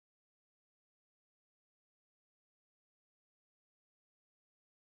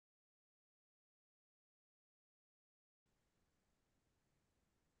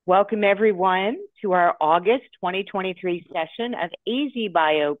Welcome everyone to our August 2023 session of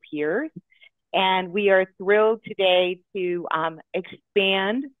AZBio Peers. And we are thrilled today to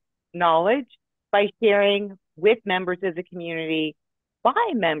expand knowledge by sharing with members of the community, by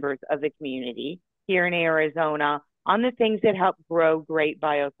members of the community here in Arizona on the things that help grow great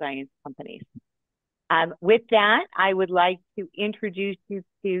bioscience companies. With that, I would like to introduce you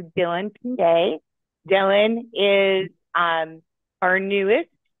to Dylan P. Dylan is our newest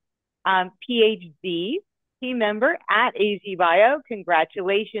PhD team member at AZBio.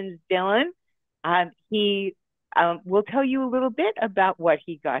 Congratulations, Dylan. He will tell you a little bit about what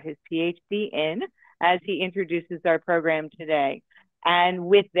he got his PhD in as he introduces our program today. And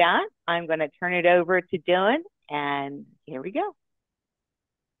with that, I'm going to turn it over to Dylan, and here we go.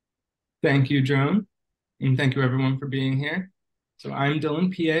 Thank you, Joan, and thank you everyone for being here. So I'm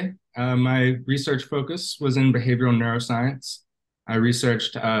Dylan P.A. My research focus was in behavioral neuroscience. I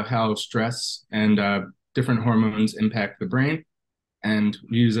researched how stress and different hormones impact the brain and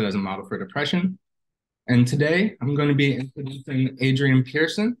use it as a model for depression. And today I'm going to be introducing Adrianne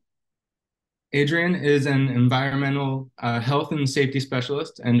Pearson. Adrianne is an environmental health and safety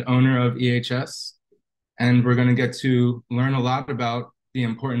specialist and owner of EHS. And we're going to get to learn a lot about the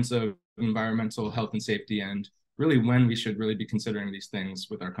importance of environmental health and safety and really when we should really be considering these things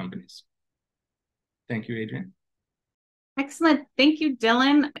with our companies. Thank you, Adrianne. Excellent. Thank you,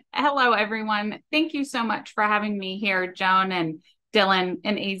 Dylan. Hello, everyone. Thank you so much for having me here, Joan and Dylan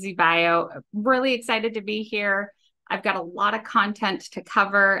and AZBio. Really excited to be here. I've got a lot of content to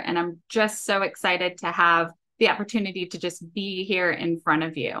cover, and I'm just so excited to have the opportunity to just be here in front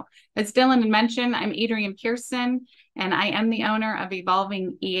of you. As Dylan mentioned, I'm Adrianne Pearson, and I am the owner of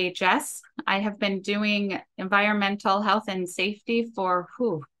Evolving EHS. I have been doing environmental health and safety for,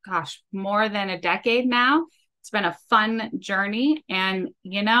 more than a decade now. It's been a fun journey. And,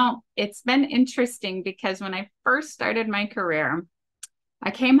 you know, it's been interesting because when I first started my career, I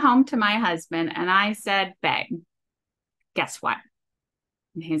came home to my husband and I said, babe, guess what?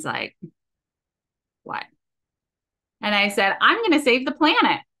 And he's like, what? And I said, I'm going to save the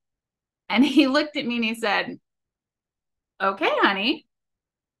planet. And he looked at me and he said, okay, honey,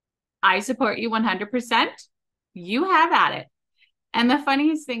 I support you 100%. You have at it. And the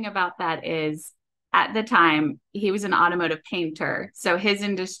funniest thing about that is, at the time, he was an automotive painter. So his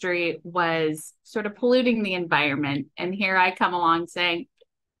industry was sort of polluting the environment. And here I come along saying,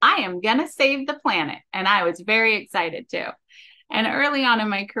 I am going to save the planet. And I was very excited too. And early on in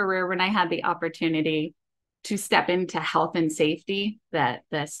my career, when I had the opportunity to step into health and safety, that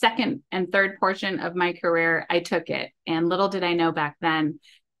the second and third portion of my career, I took it. And little did I know back then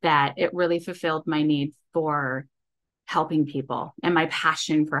that it really fulfilled my need for helping people and my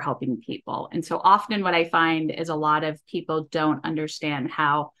passion for helping people. And so often what I find is a lot of people don't understand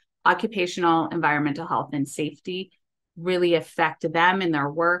how occupational environmental health and safety really affect them in their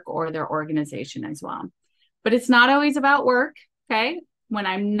work or their organization as well. But it's not always about work, okay? When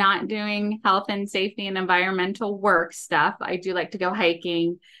I'm not doing health and safety and environmental work stuff, I do like to go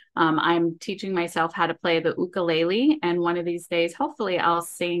hiking. I'm teaching myself how to play the ukulele, and one of these days, hopefully I'll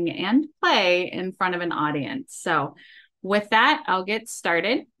sing and play in front of an audience. So with that, I'll get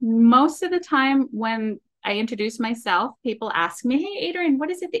started. Most of the time when I introduce myself, people ask me, hey, Adrianne, what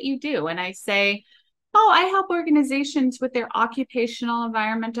is it that you do? And I say, oh, I help organizations with their occupational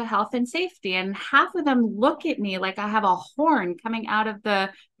environmental health and safety. And half of them look at me like I have a horn coming out of the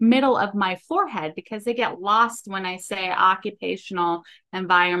middle of my forehead because they get lost when I say occupational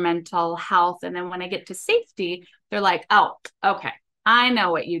environmental health. And then when I get to safety, they're like, oh, okay, I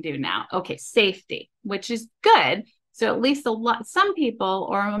know what you do now. Okay, safety, which is good. So at least some people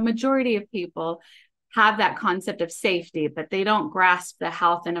or a majority of people have that concept of safety, but they don't grasp the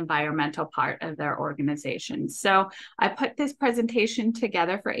health and environmental part of their organization. So I put this presentation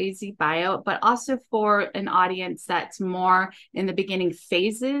together for AZBio, but also for an audience that's more in the beginning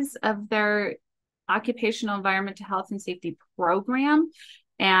phases of their occupational environmental health and safety program.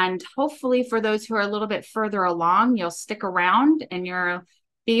 And hopefully for those who are a little bit further along, you'll stick around and you'll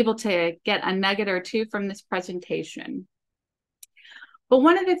be able to get a nugget or two from this presentation. But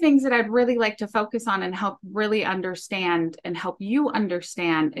one of the things that I'd really like to focus on and help really understand and help you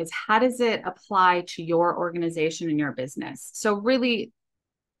understand is how does it apply to your organization and your business? So really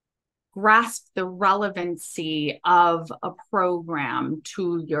grasp the relevancy of a program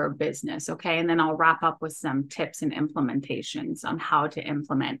to your business, okay? And then I'll wrap up with some tips and implementations on how to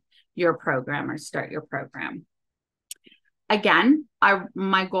implement your program or start your program. Again,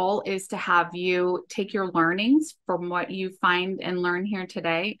 my goal is to have you take your learnings from what you find and learn here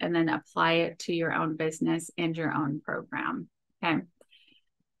today and then apply it to your own business and your own program, okay?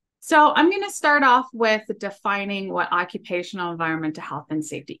 So I'm going to start off with defining what occupational environmental health and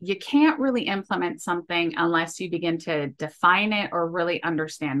safety. You can't really implement something unless you begin to define it or really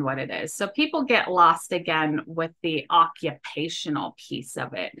understand what it is. So people get lost again with the occupational piece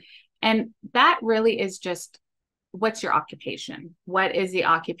of it. And that really is just, what's your occupation? What is the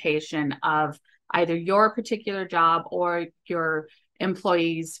occupation of either your particular job or your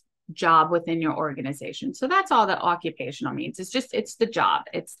employees' job within your organization? So that's all that occupational means. It's the job,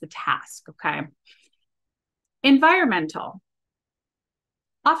 it's the task. Okay. Environmental.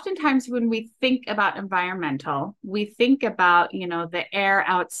 Oftentimes when we think about environmental, we think about, the air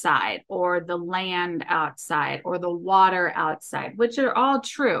outside or the land outside or the water outside, which are all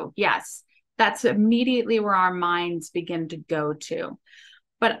true. Yes, that's immediately where our minds begin to go to.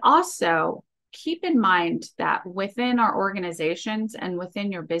 But also, keep in mind that within our organizations and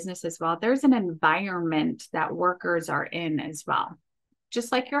within your business as well, there's an environment that workers are in as well.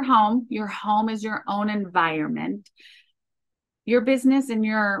 Just like your home is your own environment. Your business and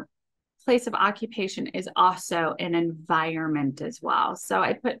your place of occupation is also an environment as well. So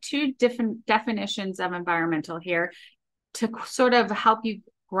I put two different definitions of environmental here to sort of help you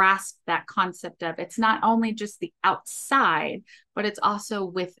grasp that concept of it's not only just the outside, but it's also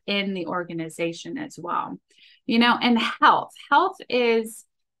within the organization as well. And health is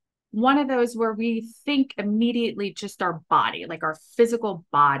one of those where we think immediately just our body, like our physical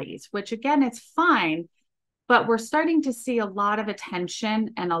bodies, which again, it's fine, but we're starting to see a lot of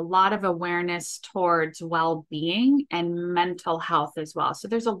attention and a lot of awareness towards well-being and mental health as well. So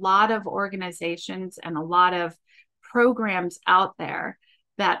there's a lot of organizations and a lot of programs out there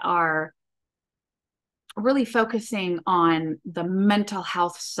that are really focusing on the mental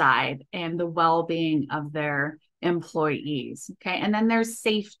health side and the well-being of their employees. Okay. And then there's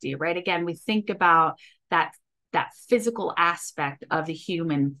safety, right? Again, we think about that physical aspect of the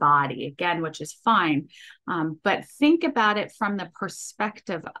human body, again, which is fine. But think about it from the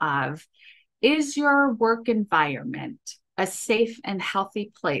perspective of, is your work environment a safe and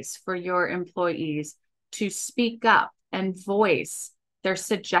healthy place for your employees to speak up and voice their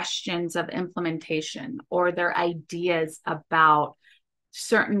suggestions of implementation or their ideas about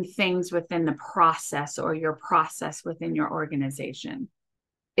certain things within the process or your process within your organization?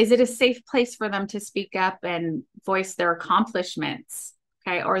 Is it a safe place for them to speak up and voice their accomplishments,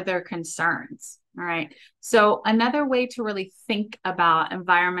 okay, or their concerns? All right. So another way to really think about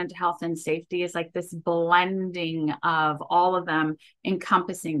environmental health and safety is like this blending of all of them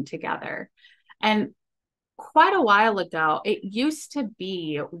encompassing together. And quite a while ago, it used to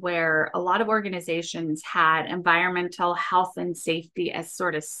be where a lot of organizations had environmental health and safety as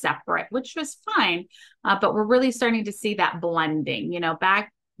sort of separate, which was fine. But we're really starting to see that blending,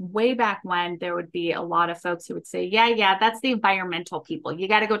 way back when there would be a lot of folks who would say, yeah, that's the environmental people. You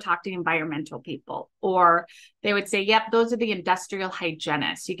got to go talk to the environmental people. Or they would say, yep, those are the industrial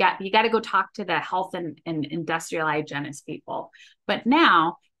hygienists. You got to go talk to the health and industrial hygienist people. But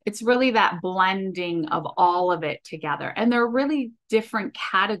now it's really that blending of all of it together. And there are really different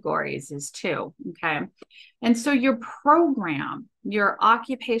categories as too, okay? And so your program, your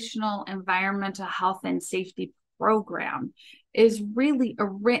occupational environmental health and safety program is really a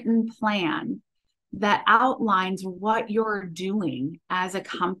written plan that outlines what you're doing as a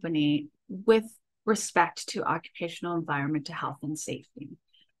company with respect to occupational environmental health and safety.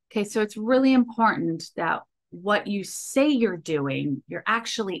 Okay, so it's really important that what you say you're doing, you're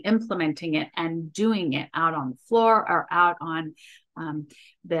actually implementing it and doing it out on the floor or out on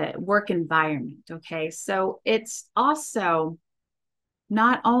the work environment. Okay, so it's also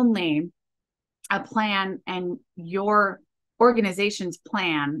not only a plan and your organization's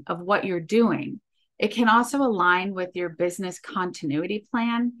plan of what you're doing, it can also align with your business continuity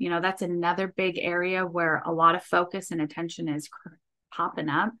plan. That's another big area where a lot of focus and attention is popping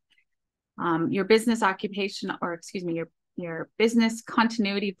up. Your business occupation, or excuse me, your business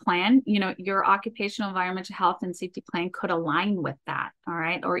continuity plan, your occupational environmental health and safety plan could align with that, all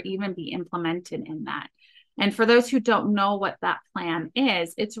right, or even be implemented in that. And for those who don't know what that plan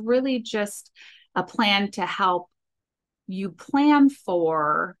is, it's really just a plan to help you plan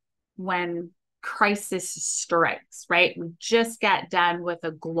for when crisis strikes, right? We just got done with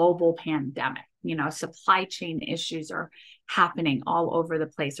a global pandemic. Supply chain issues are happening all over the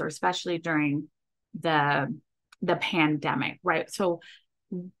place, or especially during the pandemic, right? So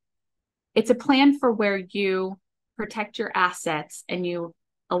it's a plan for where you protect your assets and you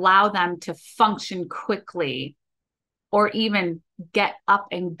allow them to function quickly or even get up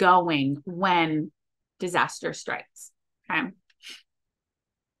and going when disaster strikes. Okay.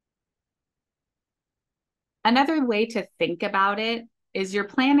 Another way to think about it is your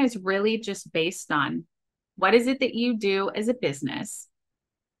plan is really just based on what is it that you do as a business?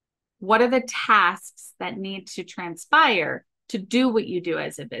 What are the tasks that need to transpire to do what you do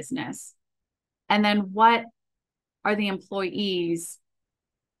as a business? And then what are the employees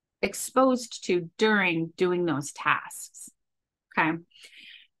exposed to during doing those tasks? Okay.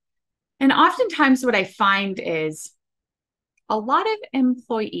 And oftentimes what I find is a lot of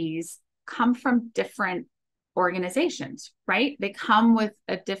employees come from different organizations, right? They come with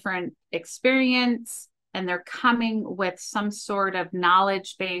a different experience, and they're coming with some sort of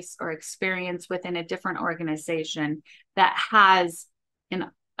knowledge base or experience within a different organization that has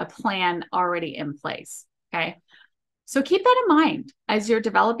a plan already in place, okay? So keep that in mind as you're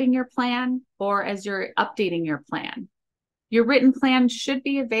developing your plan or as you're updating your plan. Your written plan should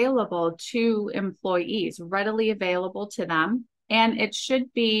be available to employees, readily available to them, and it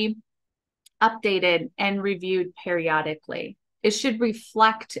should be updated and reviewed periodically. It should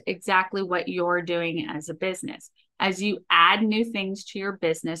reflect exactly what you're doing as a business. As you add new things to your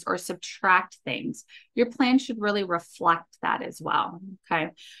business or subtract things, your plan should really reflect that as well, okay?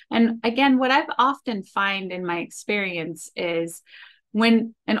 And again, what I've often find in my experience is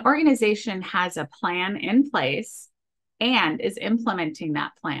when an organization has a plan in place and is implementing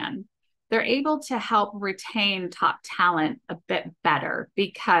that plan, they're able to help retain top talent a bit better,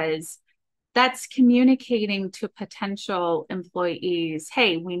 because that's communicating to potential employees,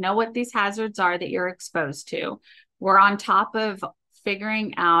 hey, we know what these hazards are that you're exposed to. We're on top of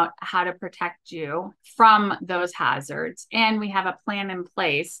figuring out how to protect you from those hazards. And we have a plan in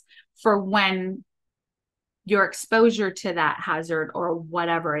place for when your exposure to that hazard or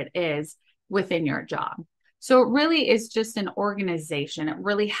whatever it is within your job. So it really is just an organization. It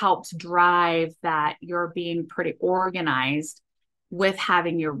really helps drive that you're being pretty organized with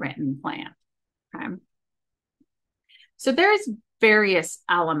having your written plan. Okay. So there's various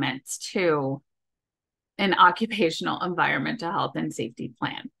elements to an occupational environmental health and safety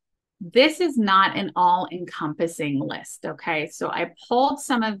plan. This is not an all-encompassing list, okay? So I pulled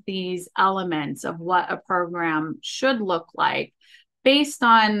some of these elements of what a program should look like based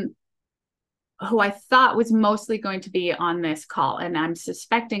on who I thought was mostly going to be on this call. And I'm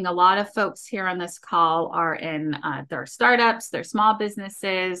suspecting a lot of folks here on this call are in their startups, their small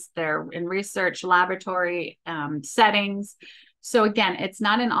businesses, they're in research laboratory settings. So again, it's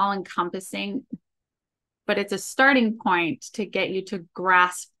not an all-encompassing, but it's a starting point to get you to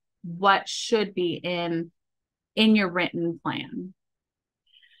grasp what should be in your written plan.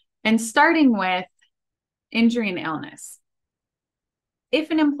 And starting with injury and illness. If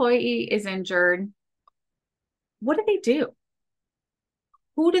an employee is injured, what do they do?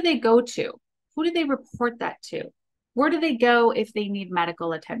 Who do they go to? Who do they report that to? Where do they go if they need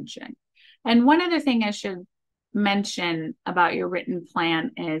medical attention? And one other thing I should mention about your written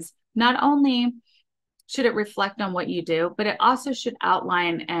plan is not only should it reflect on what you do, but it also should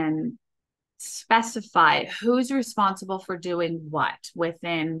outline and specify who's responsible for doing what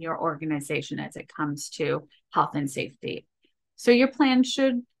within your organization as it comes to health and safety. So your plan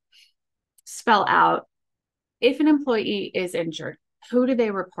should spell out, if an employee is injured, who do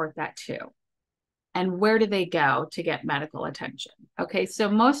they report that to? And where do they go to get medical attention? Okay, so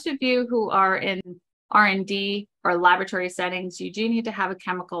most of you who are in R&D or laboratory settings, you do need to have a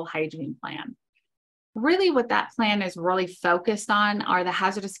chemical hygiene plan. Really what that plan is really focused on are the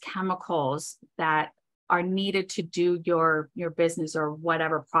hazardous chemicals that are needed to do your business or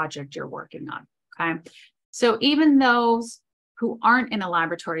whatever project you're working on, okay? So even those who aren't in a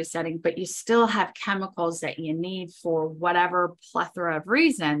laboratory setting, but you still have chemicals that you need for whatever plethora of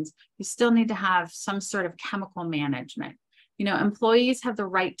reasons, you still need to have some sort of chemical management. You know, employees have the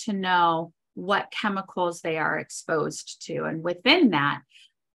right to know what chemicals they are exposed to. And within that,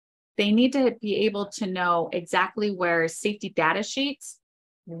 they need to be able to know exactly where safety data sheets,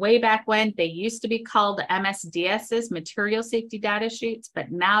 way back when they used to be called MSDSs, material safety data sheets,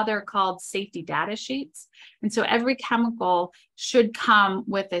 but now they're called safety data sheets. And so every chemical should come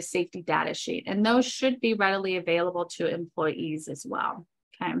with a safety data sheet, and those should be readily available to employees as well,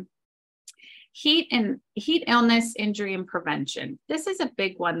 okay? Heat illness, injury, and prevention. This is a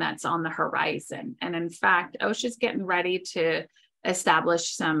big one that's on the horizon. And in fact, OSHA's getting ready to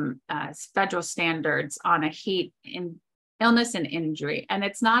establish some federal standards on a heat illness and injury. And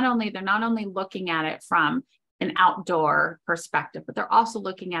it's they're not only looking at it from an outdoor perspective, but they're also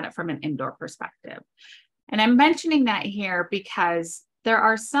looking at it from an indoor perspective. And I'm mentioning that here because there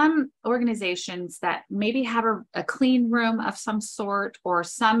are some organizations that maybe have a clean room of some sort or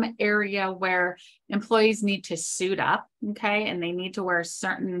some area where employees need to suit up, okay? And they need to wear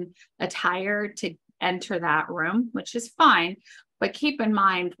certain attire to enter that room, which is fine. But keep in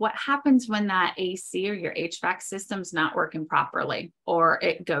mind what happens when that AC or your HVAC system's not working properly or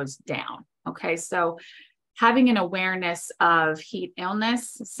it goes down. Okay, so having an awareness of heat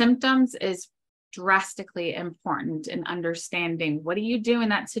illness symptoms is drastically important in understanding what do you do in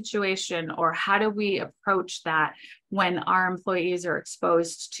that situation, or how do we approach that when our employees are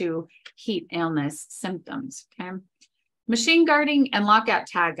exposed to heat illness symptoms. Okay, machine guarding and lockout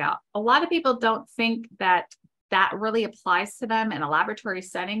tagout. A lot of people don't think that that really applies to them in a laboratory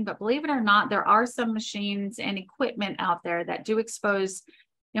setting, but believe it or not, there are some machines and equipment out there that do expose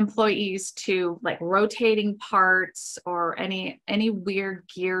employees to like rotating parts or any weird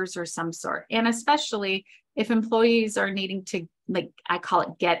gears or some sort. And especially if employees are needing to, like I call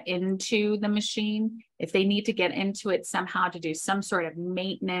it, get into the machine, if they need to get into it somehow to do some sort of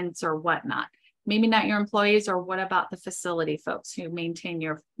maintenance or whatnot. Maybe not your employees, or what about the facility folks who maintain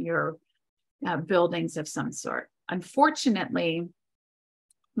your buildings of some sort? Unfortunately,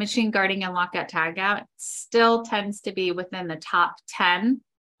 machine guarding and lockout tagout still tends to be within the top 10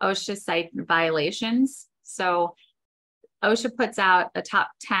 OSHA site violations. So OSHA puts out a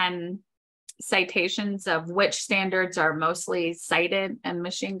top 10 citations of which standards are mostly cited, and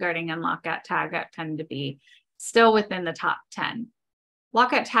machine guarding and lockout tagout tend to be still within the top 10.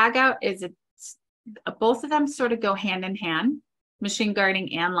 Lockout tagout is both of them sort of go hand in hand, machine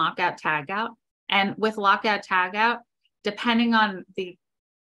guarding and lockout tagout. And with lockout tagout, depending on the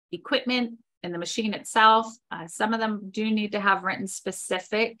equipment and the machine itself, some of them do need to have written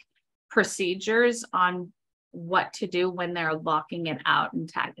specific procedures on what to do when they're locking it out and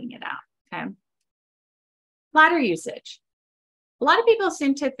tagging it out. Okay. Ladder usage. A lot of people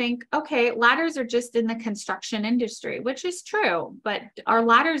seem to think, okay, ladders are just in the construction industry, which is true, but are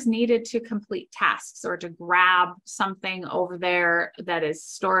ladders needed to complete tasks or to grab something over there that is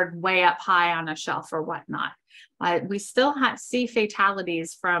stored way up high on a shelf or whatnot? We still see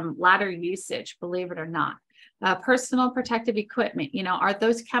fatalities from ladder usage, believe it or not. Personal protective equipment, are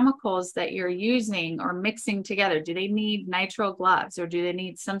those chemicals that you're using or mixing together, do they need nitrile gloves, or do they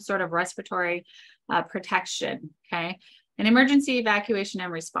need some sort of respiratory protection? Okay. And emergency evacuation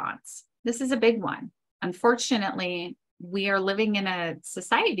and response. This is a big one. Unfortunately, we are living in a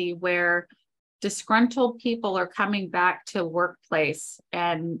society where disgruntled people are coming back to workplace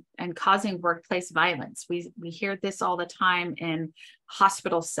and causing workplace violence. We hear this all the time in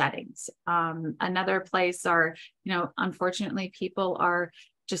hospital settings. Another place are, unfortunately, people are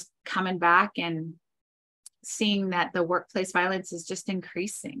just coming back and seeing that the workplace violence is just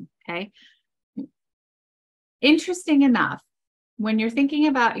increasing. Okay. Interesting enough, when you're thinking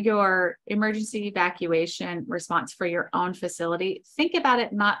about your emergency evacuation response for your own facility, think about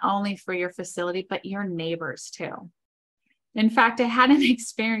it not only for your facility, but your neighbors too. In fact, I had an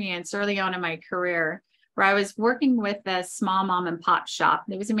experience early on in my career where I was working with a small mom and pop shop.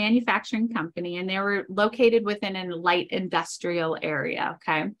 It was a manufacturing company, and they were located within a light industrial area.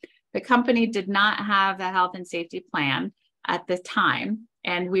 Okay. The company did not have a health and safety plan at the time,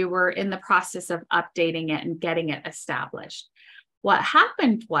 and we were in the process of updating it and getting it established. What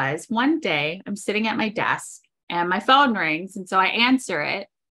happened was, one day I'm sitting at my desk and my phone rings, and so I answer it,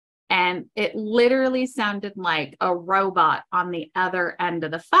 and it literally sounded like a robot on the other end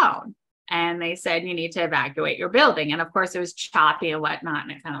of the phone. And they said, you need to evacuate your building. And of course it was choppy and whatnot.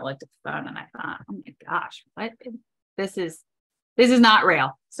 And I kind of looked at the phone and I thought, oh my gosh, what? This is not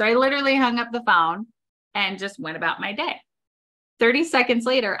real. So I literally hung up the phone and just went about my day. 30 seconds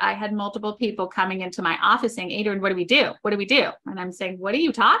later, I had multiple people coming into my office saying, Adrianne, what do we do? What do we do? And I'm saying, what are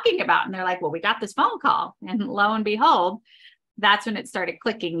you talking about? And they're like, well, we got this phone call. And lo and behold, that's when it started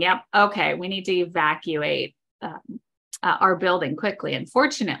clicking. Yep. Okay. We need to evacuate our building quickly.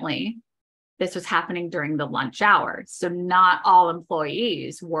 Unfortunately, this was happening during the lunch hour. So not all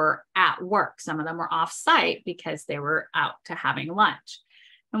employees were at work. Some of them were off site because they were out to having lunch.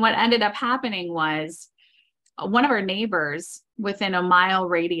 And what ended up happening was, one of our neighbors within a mile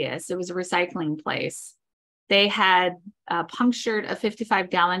radius, it was a recycling place, they had punctured a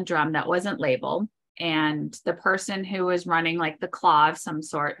 55-gallon drum that wasn't labeled. And the person who was running like the claw of some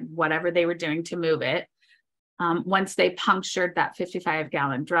sort, whatever they were doing to move it, once they punctured that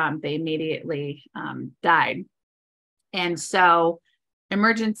 55-gallon drum, they immediately died. And so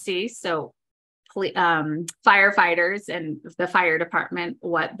firefighters and the fire department,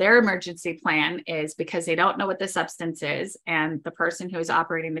 what their emergency plan is, because they don't know what the substance is, and the person who was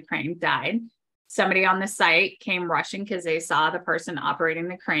operating the crane died. Somebody on the site came rushing because they saw the person operating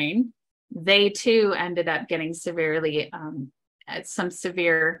the crane. They too ended up getting some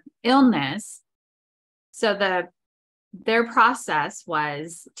severe illness. So their process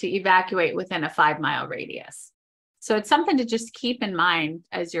was to evacuate within a 5-mile radius. So it's something to just keep in mind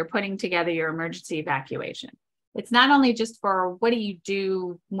as you're putting together your emergency evacuation. It's not only just for what do you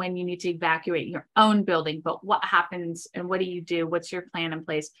do when you need to evacuate your own building, but what happens and what do you do? What's your plan in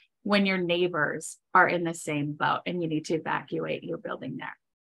place when your neighbors are in the same boat and you need to evacuate your building there?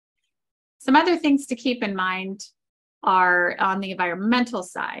 Some other things to keep in mind are on the environmental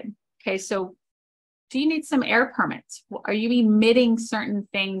side. Okay, so do you need some air permits? Are you emitting certain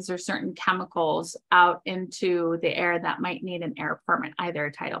things or certain chemicals out into the air that might need an air permit, either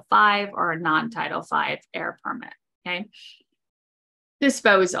a Title V or a non-Title V air permit? Okay.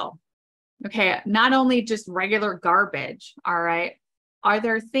 Disposal. Okay, not only just regular garbage, all right? Are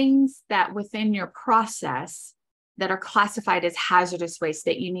there things that within your process that are classified as hazardous waste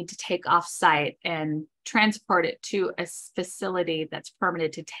that you need to take off site and transport it to a facility that's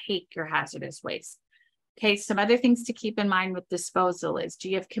permitted to take your hazardous waste? Okay, some other things to keep in mind with disposal is, do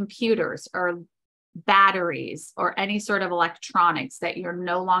you have computers or batteries or any sort of electronics that you're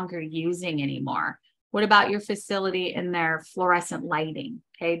no longer using anymore? What about your facility and their fluorescent lighting?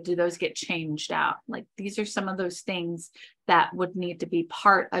 Okay, do those get changed out? Like, these are some of those things that would need to be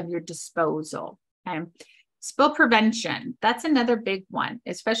part of your disposal. Okay, spill prevention. That's another big one,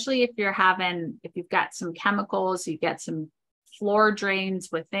 especially if you've got some chemicals, you get some floor drains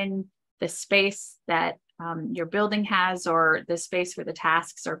within the space that your building has, or the space where the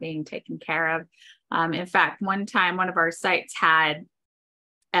tasks are being taken care of. In fact, one time, one of our sites had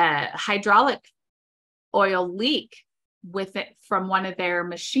a hydraulic oil leak with it from one of their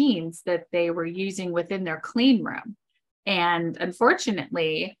machines that they were using within their clean room. And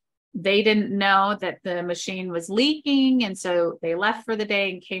unfortunately, they didn't know that the machine was leaking. And so they left for the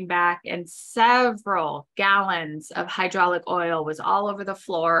day and came back, and several gallons of hydraulic oil was all over the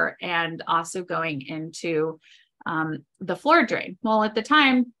floor and also going into the floor drain. Well, at the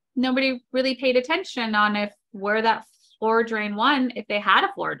time, nobody really paid attention on where that floor drain, one, if they had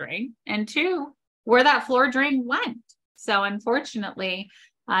a floor drain, and two, where that floor drain went. So unfortunately,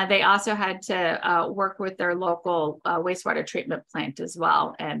 they also had to work with their local wastewater treatment plant as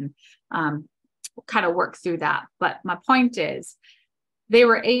well, and kind of work through that. But my point is, they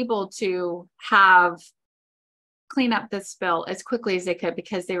were able to clean up the spill as quickly as they could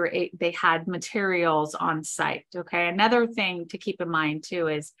because they had materials on site. Okay. Another thing to keep in mind too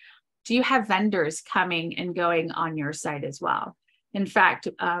is, do you have vendors coming and going on your site as well? In fact,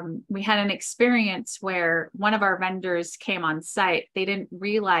 we had an experience where one of our vendors came on site. They didn't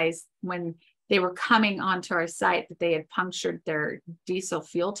realize when they were coming onto our site that they had punctured their diesel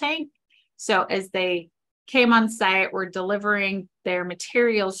fuel tank. So as they came on site, were delivering their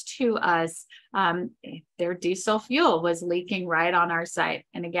materials to us, their diesel fuel was leaking right on our site.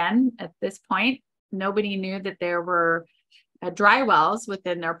 And again, at this point, nobody knew that there were dry wells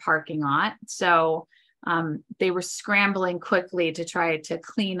within their parking lot. So they were scrambling quickly to try to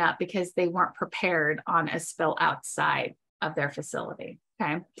clean up because they weren't prepared on a spill outside of their facility.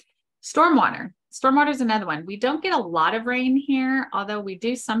 Okay. Stormwater. Stormwater is another one. We don't get a lot of rain here, although we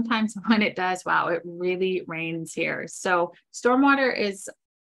do sometimes when it does. Wow, it really rains here. So stormwater is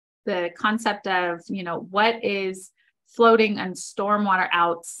the concept of, what is floating on stormwater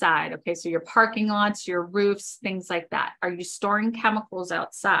outside. Okay. So your parking lots, your roofs, things like that. Are you storing chemicals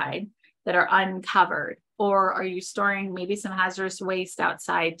outside that are uncovered, or are you storing maybe some hazardous waste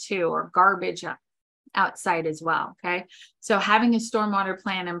outside too, or garbage outside as well? Okay, so having a stormwater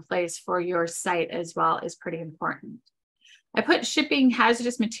plan in place for your site as well is pretty important. I put shipping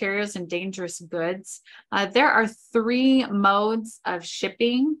hazardous materials and dangerous goods. There are 3 modes of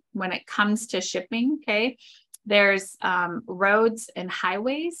shipping when it comes to shipping. Okay, there's roads and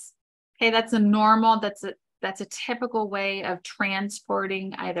highways. Okay, that's a typical way of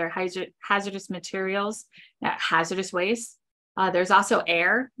transporting either hazardous materials, hazardous waste. There's also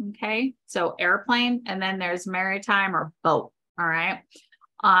air, okay? So airplane, and then there's maritime or boat, all right?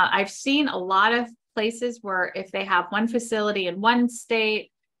 I've seen a lot of places where if they have one facility in one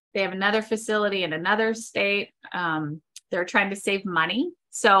state, they have another facility in another state, they're trying to save money.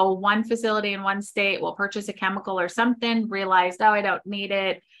 So one facility in one state will purchase a chemical or something, realize, oh, I don't need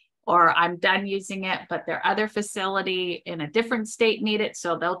it, or I'm done using it, but their other facility in a different state need it.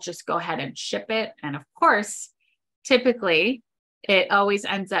 So they'll just go ahead and ship it. And of course, typically it always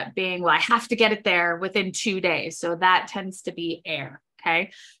ends up being, well, I have to get it there within 2 days. So that tends to be air.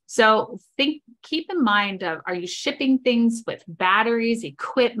 Okay. So keep in mind are you shipping things with batteries,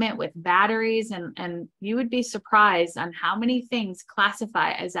 equipment with batteries? And you would be surprised on how many things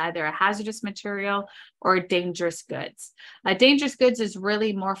classify as either a hazardous material or dangerous goods. Dangerous goods is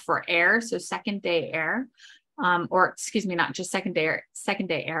really more for air. So second day air. or excuse me, not just second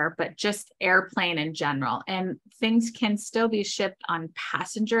day air, but just airplane in general. And things can still be shipped on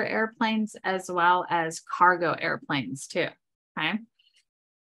passenger airplanes as well as cargo airplanes too, okay?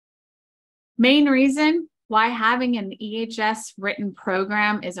 Main reason why having an EHS written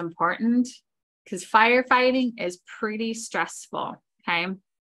program is important, because firefighting is pretty stressful, okay?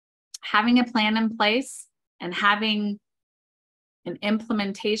 Having a plan in place and having an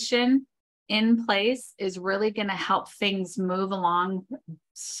implementation in place is really going to help things move along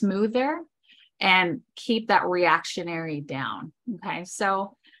smoother and keep that reactionary down. Okay,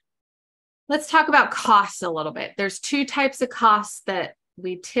 so let's talk about costs a little bit. There's two types of costs that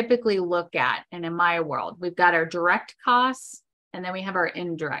we typically look at, and in my world, we've got our direct costs and then we have our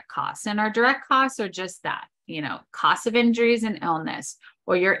indirect costs. And our direct costs are just that, you know, cost of injuries and illness,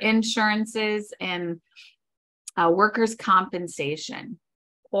 or your insurances and workers' compensation,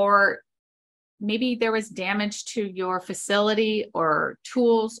 or maybe there was damage to your facility or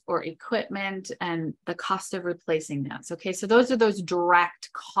tools or equipment and the cost of replacing those. Okay, so those are those direct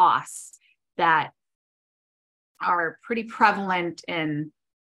costs that are pretty prevalent in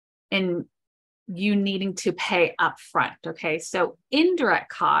you needing to pay upfront. Okay, so indirect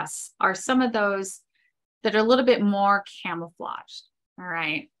costs are some of those that are a little bit more camouflaged. All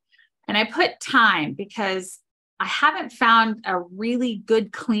right, and I put time because I haven't found a really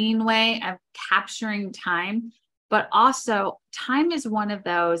good, clean way of capturing time, but also time is one of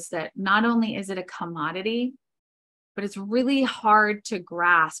those that not only is it a commodity, but it's really hard to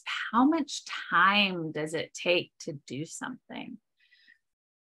grasp. How much time does it take to do something?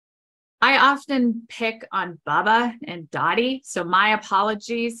 I often pick on Bubba and Dottie, so my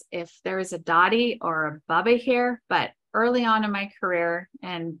apologies if there is a Dottie or a Bubba here, but early on in my career,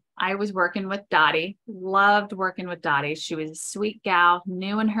 and I was working with Dottie, loved working with Dottie. She was a sweet gal,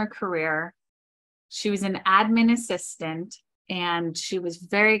 new in her career. She was an admin assistant, and she was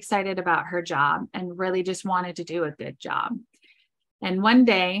very excited about her job and really just wanted to do a good job. And one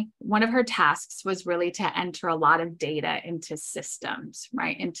day, one of her tasks was really to enter a lot of data into systems,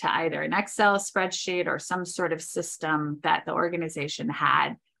 right? Into either an Excel spreadsheet or some sort of system that the organization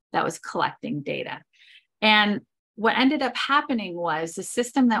had that was collecting data. And what ended up happening was the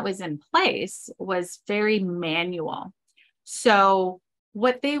system that was in place was very manual. So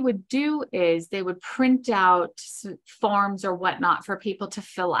what they would do is they would print out forms or whatnot for people to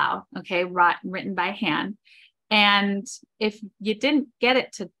fill out, okay, written by hand. And if you didn't get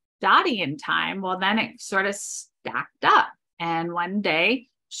it to Dottie in time, well, then it sort of stacked up. And one day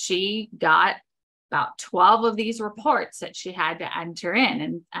she got about 12 of these reports that she had to enter in.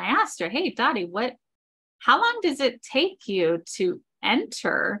 And I asked her, hey, Dottie, how long does it take you to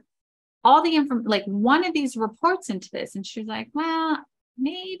enter all the information, like one of these reports into this? And she was like, well,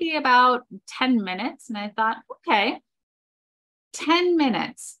 maybe about 10 minutes. And I thought, okay, 10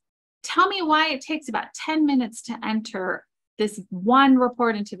 minutes. Tell me why it takes about 10 minutes to enter this one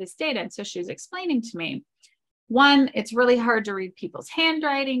report into this data. And so she was explaining to me, one, it's really hard to read people's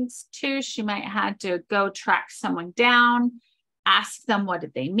handwritings. Two, she might have to go track someone down, ask them what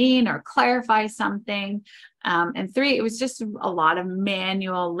did they mean or clarify something. And three, it was just a lot of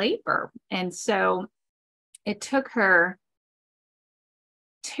manual labor. And so it took her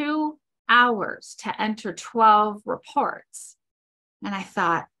 2 hours to enter 12 reports. And I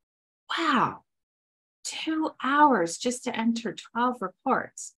thought, wow, 2 hours just to enter 12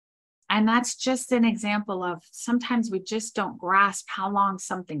 reports. And that's just an example of sometimes we just don't grasp how long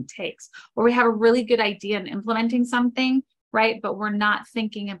something takes, or we have a really good idea in implementing something, right? But we're not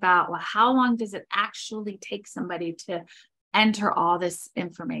thinking about, well, how long does it actually take somebody to enter all this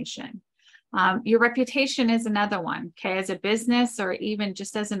information? Your reputation is another one, okay? As a business or even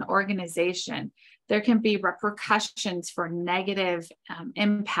just as an organization, there can be repercussions for negative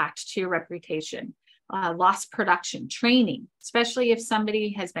impact to your reputation. Lost production, training, especially if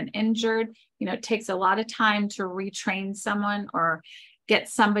somebody has been injured. You know, it takes a lot of time to retrain someone or get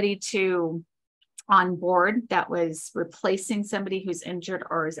somebody on board that was replacing somebody who's injured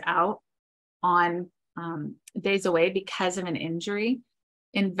or is out on days away because of an injury.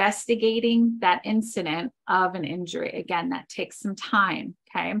 Investigating that incident of an injury, again, that takes some time,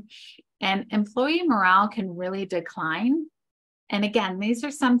 okay? And employee morale can really decline. And again, these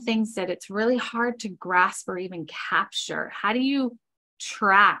are some things that it's really hard to grasp or even capture. How do you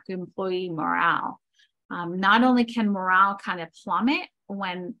track employee morale? Not only can morale kind of plummet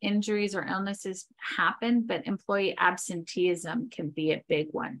when injuries or illnesses happen, but employee absenteeism can be a big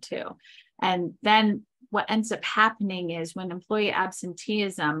one too. And then what ends up happening is when employee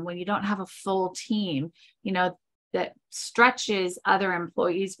absenteeism, when you don't have a full team, you know, that stretches other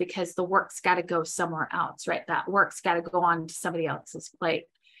employees because the work's got to go somewhere else, right? That work's got to go on to somebody else's plate.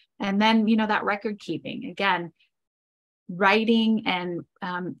 And then, that record keeping, again, writing and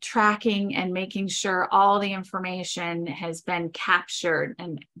tracking and making sure all the information has been captured.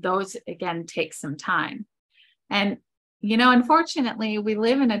 And those, again, take some time. And, unfortunately, we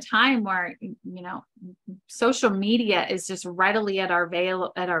live in a time where, social media is just readily at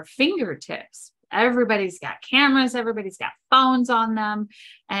our fingertips. Everybody's got cameras, everybody's got phones on them.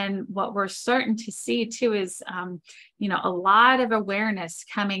 And what we're starting to see too is, a lot of awareness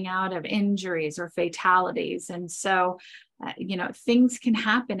coming out of injuries or fatalities. And so, things can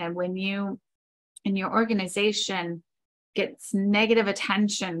happen. And when you in your organization gets negative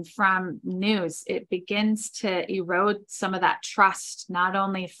attention from news, it begins to erode some of that trust, not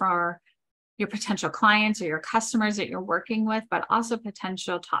only for your potential clients or your customers that you're working with, but also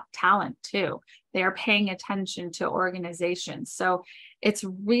potential top talent too. They are paying attention to organizations. So it's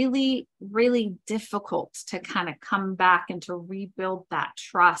really, really difficult to kind of come back and to rebuild that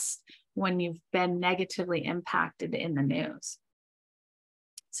trust when you've been negatively impacted in the news.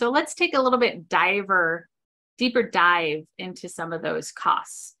 So let's take a little bit deeper dive into some of those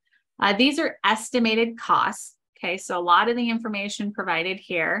costs. These are estimated costs. Okay, so a lot of the information provided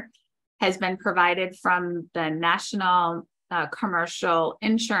here has been provided from the National Commercial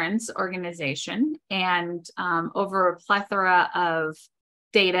Insurance Organization and over a plethora of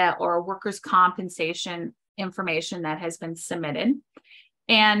data or workers' compensation information that has been submitted.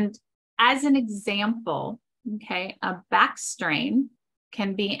 And as an example, okay, a back strain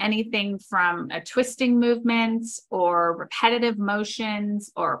can be anything from a twisting movements or repetitive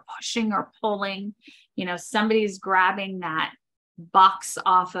motions or pushing or pulling. Somebody's grabbing that box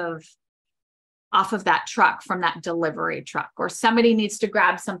off of that truck from that delivery truck, or somebody needs to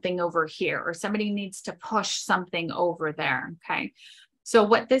grab something over here, or somebody needs to push something over there. Okay. So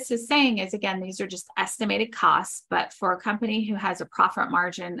what this is saying is, again, these are just estimated costs, but for a company who has a profit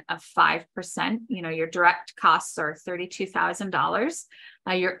margin of 5%, your direct costs are $32,000.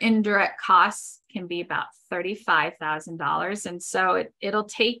 Your indirect costs can be about $35,000. And so it'll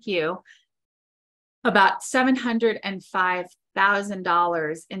take you about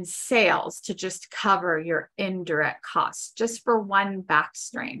 $705,000 in sales to just cover your indirect costs, just for one back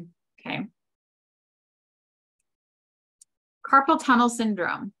strain. Okay. Carpal tunnel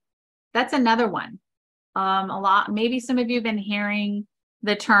syndrome. That's another one. Maybe some of you have been hearing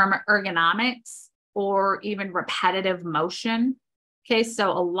the term ergonomics or even repetitive motion. Okay,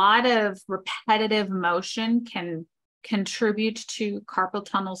 so a lot of repetitive motion can contribute to carpal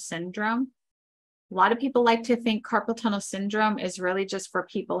tunnel syndrome. A lot of people like to think carpal tunnel syndrome is really just for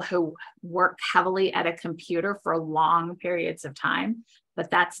people who work heavily at a computer for long periods of time,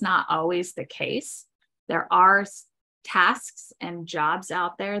 but that's not always the case. There are tasks and jobs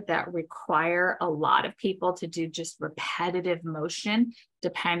out there that require a lot of people to do just repetitive motion,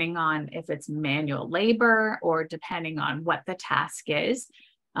 depending on if it's manual labor or depending on what the task is.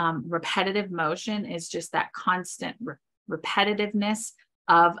 Repetitive motion is just that constant repetitiveness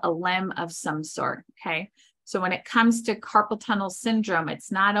of a limb of some sort. Okay. So when it comes to carpal tunnel syndrome,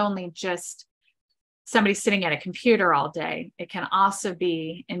 it's not only just somebody sitting at a computer all day, it can also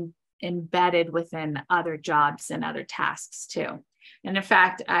be embedded within other jobs and other tasks too. And in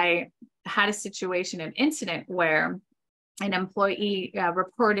fact, I had a situation, an incident where an employee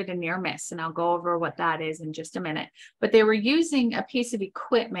reported a near miss, and I'll go over what that is in just a minute. But they were using a piece of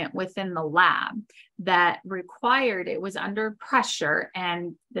equipment within the lab that required, it was under pressure,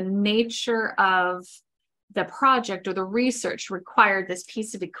 and the nature of the project or the research required this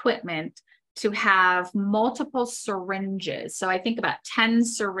piece of equipment to have multiple syringes. So I think about 10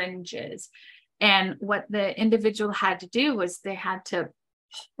 syringes. And what the individual had to do was they had to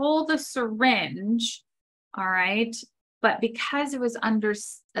pull the syringe, all right? But because it was under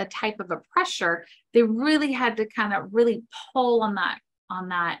a type of a pressure, they really had to kind of really pull on that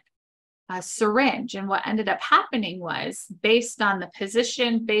syringe. And what ended up happening was, based on the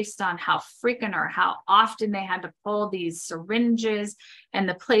position, based on how frequent or how often they had to pull these syringes and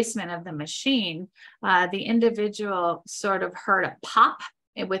the placement of the machine, the individual sort of heard a pop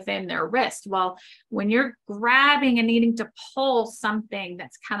within their wrist. Well, when you're grabbing and needing to pull something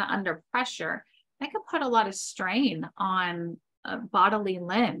that's kind of under pressure, that could put a lot of strain on bodily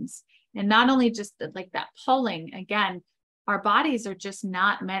limbs. And not only just like that pulling, again, our bodies are just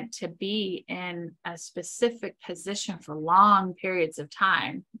not meant to be in a specific position for long periods of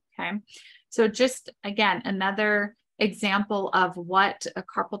time. Okay. So just again, another example of what a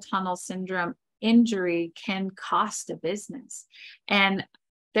carpal tunnel syndrome injury can cost a business. And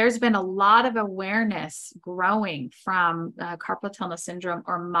there's been a lot of awareness growing from carpal tunnel syndrome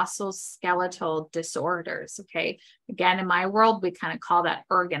or musculoskeletal disorders. Okay. Again, in my world, we kind of call that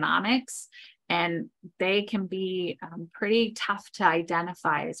ergonomics, and they can be pretty tough to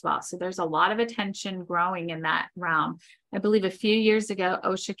identify as well. So there's a lot of attention growing in that realm. I believe a few years ago,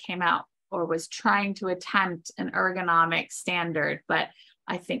 OSHA came out or was trying to attempt an ergonomic standard, but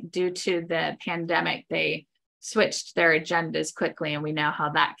I think due to the pandemic, they switched their agendas quickly, and we know how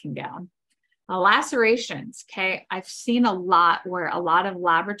that can go. Lacerations, okay, I've seen a lot where a lot of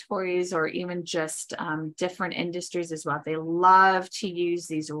laboratories or even just different industries as well, they love to use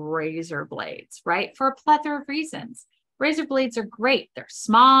these razor blades, right? For a plethora of reasons. Razor blades are great. They're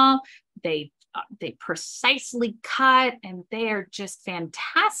small, they precisely cut, and they are just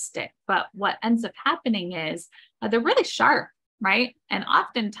fantastic. But what ends up happening is they're really sharp, right? And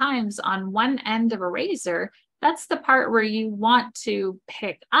oftentimes on one end of a razor, that's the part where you want to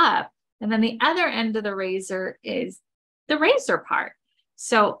pick up. And then the other end of the razor is the razor part.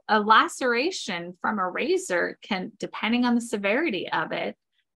 So a laceration from a razor can, depending on the severity of it,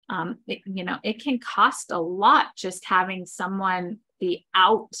 it can cost a lot just having someone be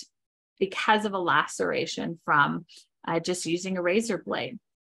out because of a laceration from just using a razor blade.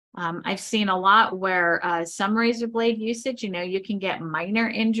 I've seen a lot where some razor blade usage, you can get minor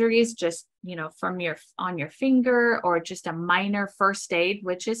injuries just, from on your finger, or just a minor first aid,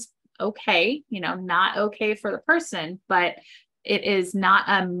 which is okay, not okay for the person, but it is not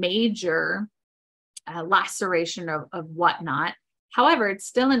a major laceration of whatnot. However, it's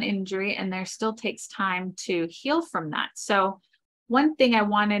still an injury, and there still takes time to heal from that. So one thing I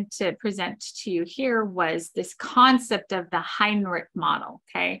wanted to present to you here was this concept of the Heinrich model,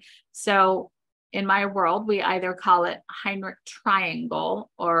 okay? So in my world, we either call it Heinrich triangle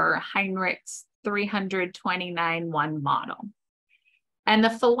or Heinrich's 329-1 model. And the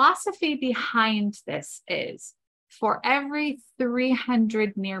philosophy behind this is, for every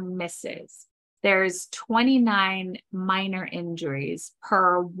 300 near misses, there's 29 minor injuries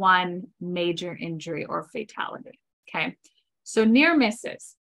per one major injury or fatality, okay? So near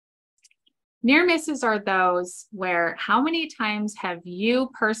misses are those where, how many times have you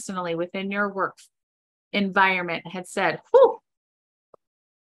personally within your work environment had said, whew,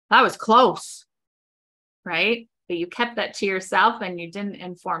 that was close, right? But you kept that to yourself and you didn't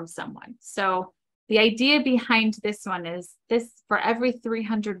inform someone. So the idea behind this one is this: for every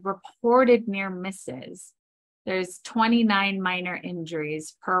 300 reported near misses, there's 29 minor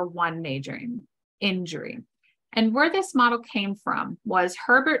injuries per one major injury. And where this model came from was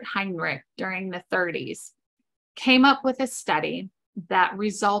Herbert Heinrich during the 30s came up with a study that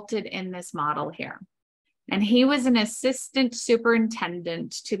resulted in this model here. And he was an assistant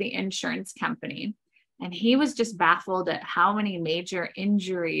superintendent to the insurance company. And he was just baffled at how many major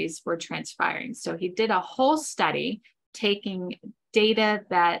injuries were transpiring. So he did a whole study taking data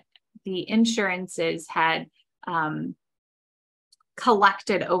that the insurances had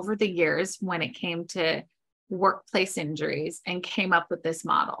collected over the years when it came to workplace injuries, and came up with this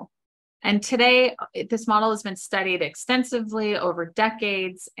model. And today, this model has been studied extensively over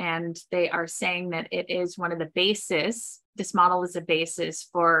decades, and they are saying that it is one of the basis. This model is a basis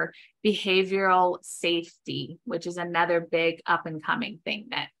for behavioral safety, which is another big up and coming thing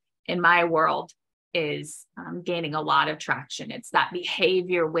that in my world is gaining a lot of traction. It's that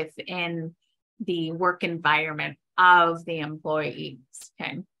behavior within the work environment of the employees,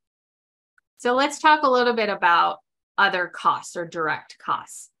 okay? So let's talk a little bit about other costs or direct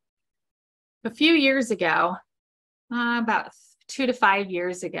costs. A few years ago, about 2 to 5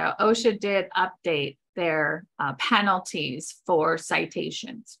 years ago, OSHA did update their penalties for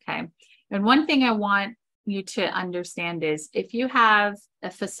citations, okay? And one thing I want you to understand is, if you have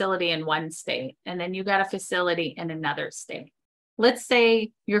a facility in one state and then you got a facility in another state, let's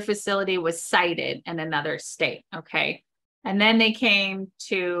say your facility was cited in another state, okay? And then they came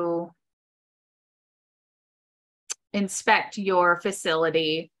to inspect your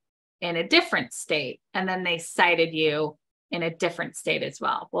facility in a different state, and then they cited you in a different state as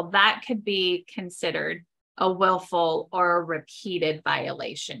well. Well, that could be considered a willful or a repeated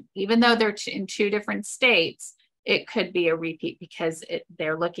violation. Even though they're in two different states, it could be a repeat because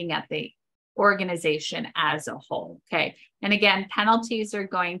they're looking at the organization as a whole, okay? And again, penalties are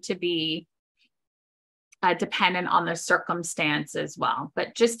going to be dependent on the circumstance as well.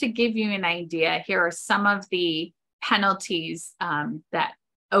 But just to give you an idea, here are some of the penalties that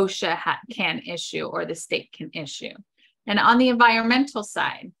OSHA can issue, or the state can issue. And on the environmental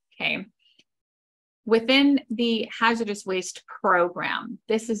side, okay, Within the hazardous waste program,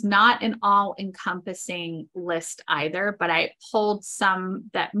 this is not an all-encompassing list either, but I pulled some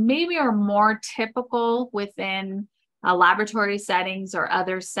that maybe are more typical within laboratory settings or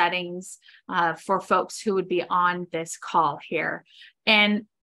other settings for folks who would be on this call here. And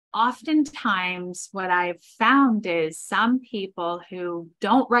oftentimes what I've found is some people who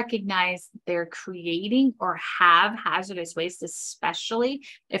don't recognize they're creating or have hazardous waste, especially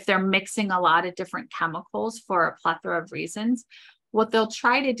if they're mixing a lot of different chemicals for a plethora of reasons, what they'll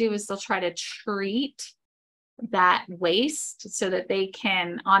try to do is they'll try to treat that waste so that they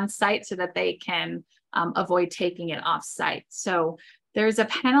can on site, so that they can avoid taking it off site. So there's a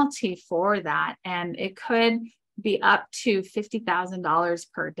penalty for that, and it could be up to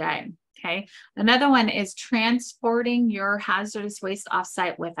 $50,000 per day. Okay. Another one is transporting your hazardous waste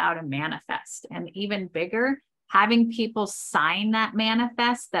offsite without a manifest, and even bigger, having people sign that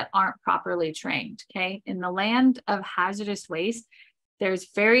manifest that aren't properly trained. Okay. In the land of hazardous waste,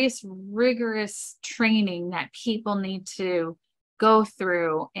 there's various rigorous training that people need to go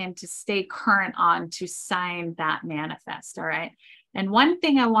through and to stay current on to sign that manifest. All right. And one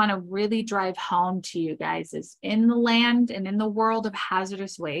thing I want to really drive home to you guys is in the land and in the world of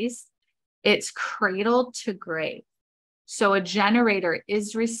hazardous waste, it's cradle to grave. So a generator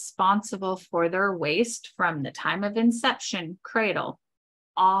is responsible for their waste from the time of inception, cradle,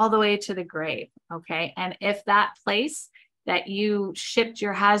 all the way to the grave. Okay. And if that place that you shipped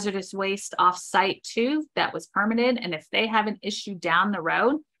your hazardous waste off site to that was permitted, and if they have an issue down the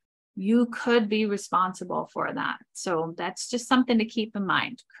road, you could be responsible for that. So that's just something to keep in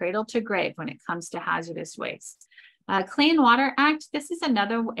mind, cradle to grave when it comes to hazardous waste. Clean Water Act, this is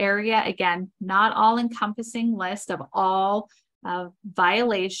another area, again, not all encompassing list of all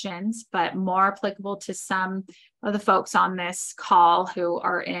violations, but more applicable to some of the folks on this call who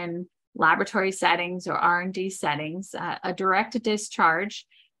are in laboratory settings or R&D settings. A direct discharge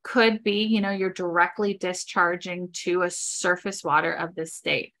could be, you're directly discharging to a surface water of the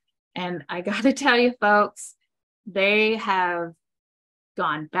state. And I got to tell you, folks, they have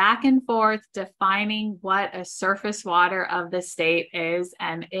gone back and forth defining what a surface water of the state is.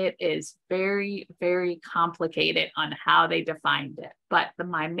 And it is very, very complicated on how they defined it. But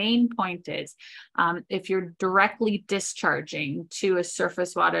my main point is, if you're directly discharging to a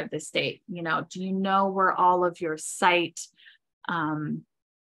surface water of the state, do you know where all of your site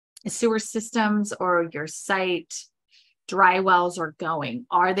sewer systems or your site dry wells are going?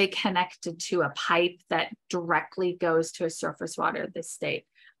 Are they connected to a pipe that directly goes to a surface water of the state?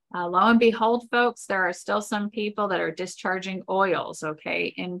 Lo and behold, folks, there are still some people that are discharging oils,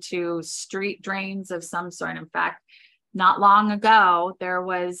 okay, into street drains of some sort. In fact, not long ago, there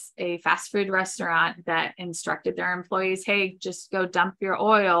was a fast food restaurant that instructed their employees, hey, just go dump your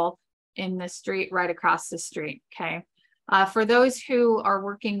oil in the street right across the street, okay? For those who are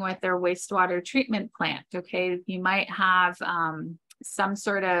working with their wastewater treatment plant, okay, you might have some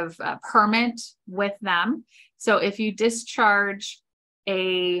sort of permit with them. So if you discharge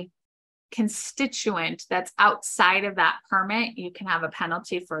a constituent that's outside of that permit, you can have a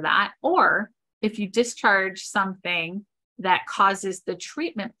penalty for that. Or if you discharge something that causes the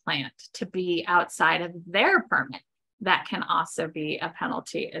treatment plant to be outside of their permit, that can also be a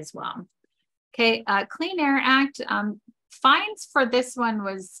penalty as well. Okay, Clean Air Act. Fines for this one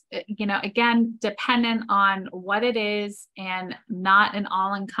was, again, dependent on what it is and not an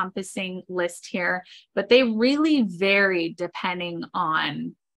all-encompassing list here, but they really vary depending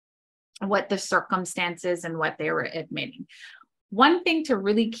on what the circumstances and what they were admitting. One thing to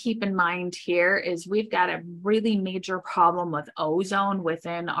really keep in mind here is we've got a really major problem with ozone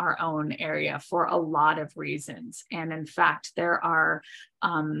within our own area for a lot of reasons. And in fact, there are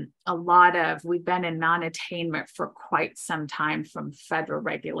we've been in non-attainment for quite some time from federal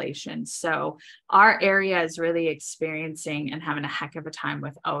regulations. So our area is really experiencing and having a heck of a time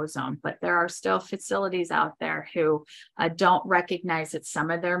with ozone, but there are still facilities out there who don't recognize that some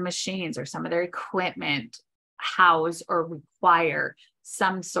of their machines or some of their equipment house or require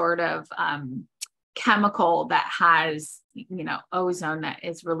some sort of chemical that has, ozone that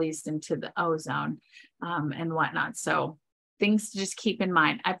is released into the ozone and whatnot. So things to just keep in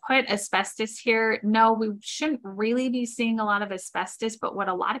mind. I put asbestos here. No, we shouldn't really be seeing a lot of asbestos, but what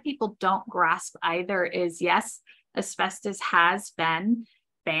a lot of people don't grasp either is, yes, asbestos has been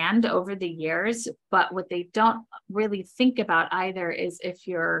banned over the years, but what they don't really think about either is if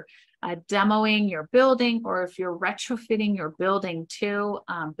you're demoing your building or if you're retrofitting your building too,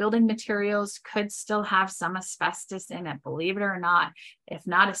 building materials could still have some asbestos in it, believe it or not. If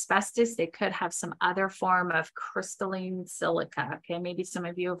not asbestos, they could have some other form of crystalline silica. Okay, maybe some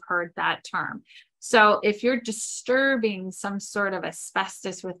of you have heard that term. So if you're disturbing some sort of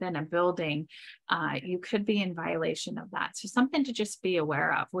asbestos within a building, you could be in violation of that. So something to just be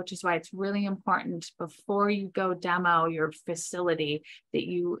aware of, which is why it's really important before you go demo your facility that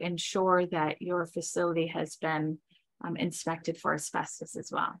you ensure that your facility has been inspected for asbestos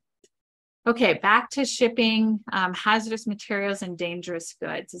as well. Okay, back to shipping hazardous materials and dangerous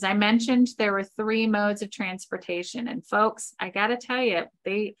goods. As I mentioned, there were 3 modes of transportation. And folks, I got to tell you,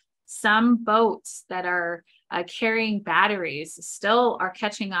 some boats that are carrying batteries still are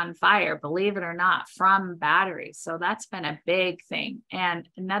catching on fire, believe it or not, from batteries. So that's been a big thing. And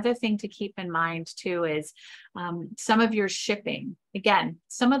another thing to keep in mind too is some of your shipping. Again,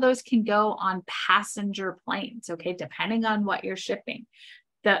 some of those can go on passenger planes, okay, depending on what you're shipping.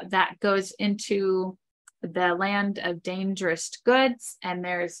 That goes into the land of dangerous goods, and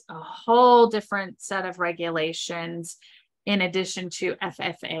there's a whole different set of regulations in addition to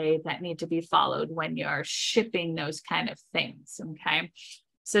FFA that need to be followed when you're shipping those kind of things, okay?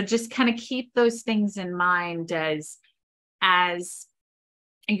 So just kind of keep those things in mind as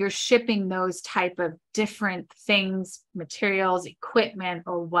you're shipping those type of different things, materials, equipment,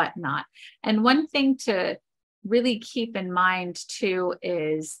 or whatnot. And one thing to really keep in mind too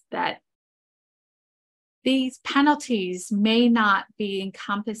is that these penalties may not be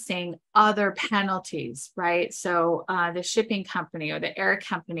encompassing other penalties, right? So the shipping company or the air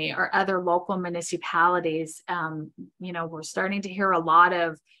company or other local municipalities, you know, we're starting to hear a lot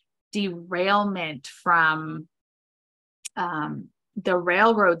of derailment from the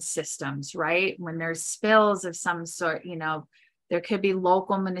railroad systems, right? When there's spills of some sort, you know, there could be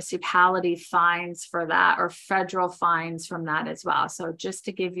local municipality fines for that or federal fines from that as well. So just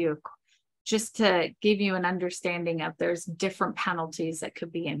to give you an understanding of there's different penalties that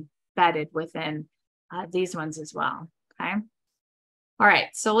could be embedded within these ones as well, okay? All right,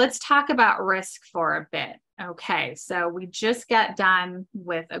 so let's talk about risk for a bit. Okay, so we just got done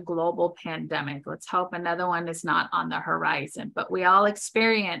with a global pandemic. Let's hope another one is not on the horizon, but we all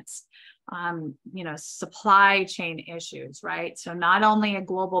experience you know, supply chain issues, right? So not only a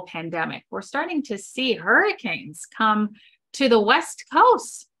global pandemic, we're starting to see hurricanes come to the West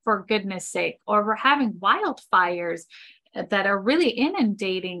Coast, for goodness sake, or we're having wildfires that are really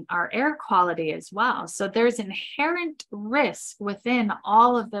inundating our air quality as well. So there's inherent risk within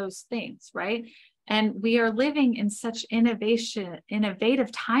all of those things, right? And we are living in such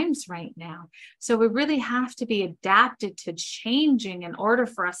innovative times right now. So we really have to be adapted to changing in order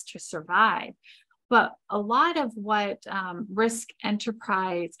for us to survive. But a lot of what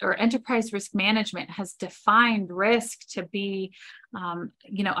enterprise risk management has defined risk to be,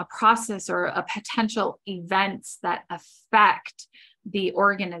 you know, a process or a potential events that affect the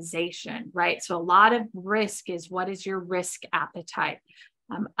organization, right? So a lot of risk is, what is your risk appetite?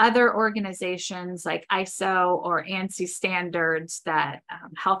 Other organizations like ISO or ANSI standards that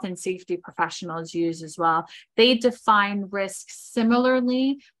health and safety professionals use as well, they define risk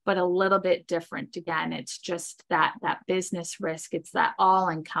similarly, but a little bit different. Again, it's just that business risk. It's that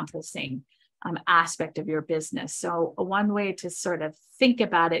all-encompassing aspect of your business. So one way to sort of think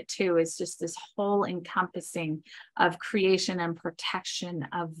about it too is just this whole encompassing of creation and protection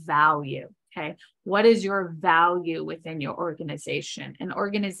of value. Okay, what is your value within your organization? And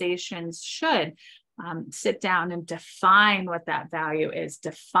organizations should sit down and define what that value is,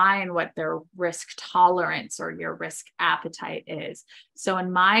 define what their risk tolerance or your risk appetite is. So in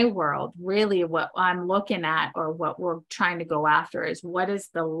my world, really what I'm looking at or what we're trying to go after is, what is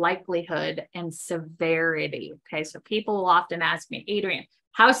the likelihood and severity? Okay, so people will often ask me, Adrianne,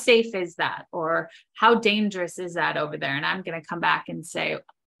 how safe is that? Or how dangerous is that over there? And I'm going to come back and say,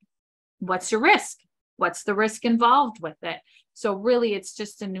 what's your risk? What's the risk involved with it? So really, it's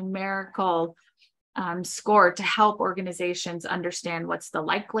just a numerical score to help organizations understand what's the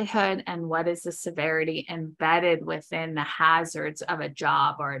likelihood and what is the severity embedded within the hazards of a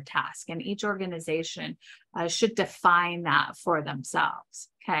job or a task. And each organization should define that for themselves,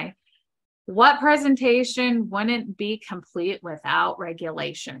 okay? What presentation wouldn't be complete without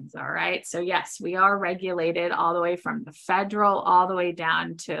regulations, all right? So yes, we are regulated all the way from the federal all the way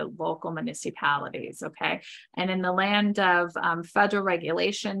down to local municipalities, okay? And in the land of federal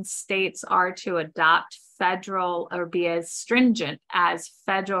regulations, states are to adopt federal or be as stringent as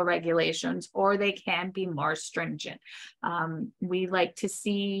federal regulations, or they can be more stringent. We like to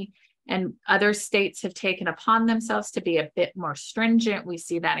see, and other states have taken upon themselves to be a bit more stringent. We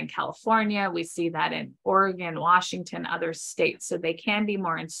see that in California. We see that in Oregon, Washington, other states. So they can be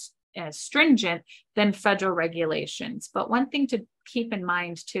more stringent than federal regulations. But one thing to keep in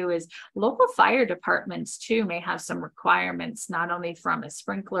mind too is local fire departments too may have some requirements, not only from a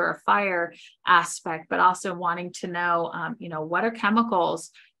sprinkler or fire aspect, but also wanting to know, what are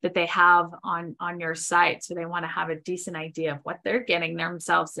chemicals that they have on your site. So they want to have a decent idea of what they're getting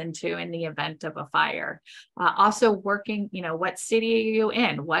themselves into in the event of a fire. Also working, what city are you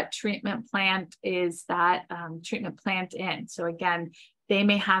in? What treatment plant is that treatment plant in? So again, they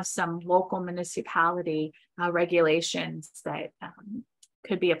may have some local municipality regulations that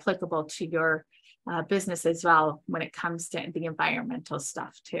could be applicable to your business as well when it comes to the environmental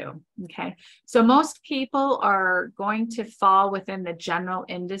stuff too. Okay, so most people are going to fall within the general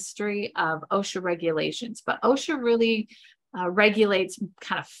industry of OSHA regulations, but OSHA really regulates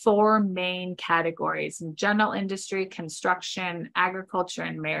kind of 4 main categories: in general industry, construction, agriculture,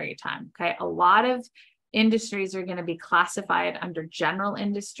 and maritime. Okay, a lot of industries are going to be classified under general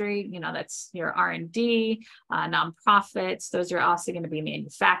industry. That's your R&D, nonprofits. Those are also going to be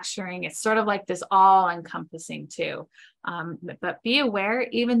manufacturing. It's sort of like this all encompassing too. But be aware,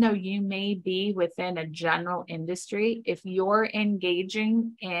 even though you may be within a general industry, if you're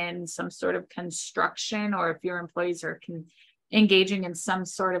engaging in some sort of construction, or if your employees are engaging in some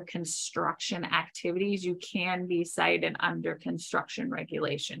sort of construction activities, you can be cited under construction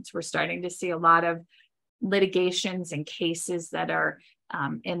regulations. We're starting to see a lot of litigations and cases that are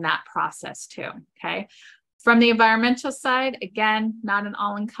in that process too. Okay. From the environmental side, again, not an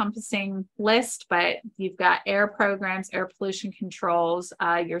all-encompassing list, but you've got air programs, air pollution controls,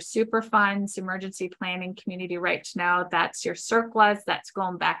 your super funds, emergency planning, community right to know. That's your surplus. That's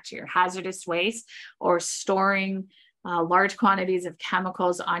going back to your hazardous waste or storing large quantities of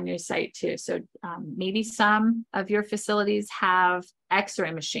chemicals on your site too. So maybe some of your facilities have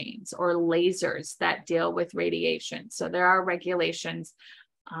X-ray machines or lasers that deal with radiation. So there are regulations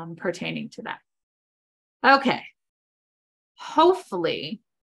pertaining to that. Okay. Hopefully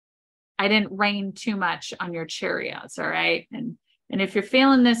I didn't rain too much on your Cheerios, all right? And if you're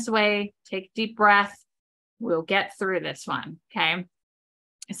feeling this way, take a deep breath. We'll get through this one, okay?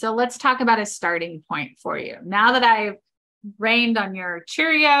 So let's talk about a starting point for you. Now that I've rained on your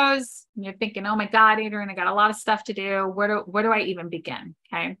Cheerios, and you're thinking, oh my God, Adrianne, I got a lot of stuff to do. Where do I even begin?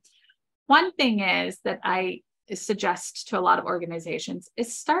 Okay. One thing is that I suggest to a lot of organizations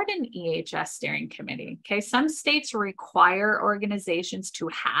is start an EHS steering committee. Okay. Some states require organizations to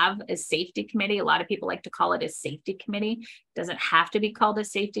have a safety committee. A lot of people like to call it a safety committee. It doesn't have to be called a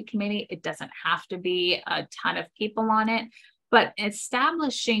safety committee. It doesn't have to be a ton of people on it. But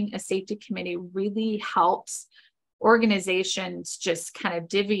establishing a safety committee really helps organizations just kind of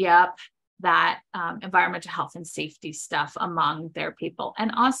divvy up that environmental health and safety stuff among their people.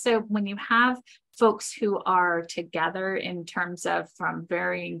 And also when you have folks who are together in terms of from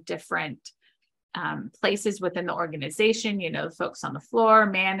varying different places within the organization, folks on the floor,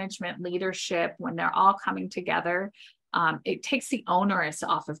 management, leadership, when they're all coming together, it takes the onus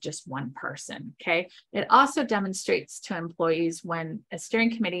off of just one person, okay? It also demonstrates to employees when a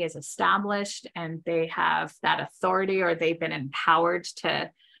steering committee is established and they have that authority or they've been empowered to,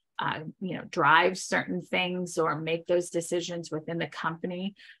 drive certain things or make those decisions within the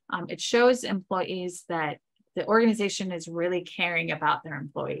company. It shows employees that the organization is really caring about their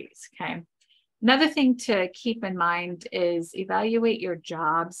employees, okay? Another thing to keep in mind is evaluate your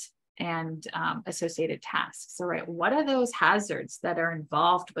jobs and associated tasks. So, right, what are those hazards that are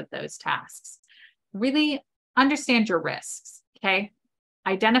involved with those tasks? Really understand your risks, okay?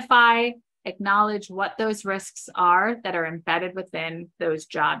 Identify, acknowledge what those risks are that are embedded within those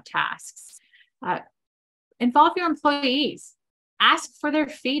job tasks. Involve your employees. Ask for their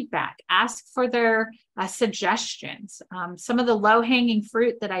feedback. Ask for their suggestions. Some of the low-hanging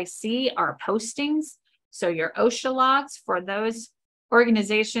fruit that I see are postings. So your OSHA logs for those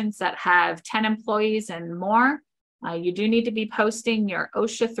organizations that have 10 employees and more, you do need to be posting your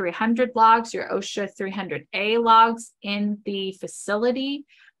OSHA 300 logs, your OSHA 300A logs in the facility.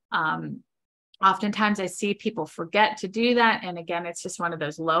 Oftentimes I see people forget to do that. And again, it's just one of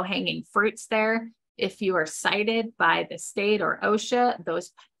those low-hanging fruits there. If you are cited by the state or OSHA,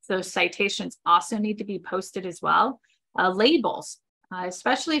 those citations also need to be posted as well. Labels,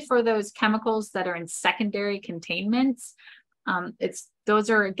 especially for those chemicals that are in secondary containments. Those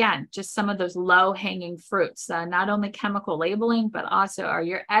are, again, just some of those low-hanging fruits. Not only chemical labeling, but also are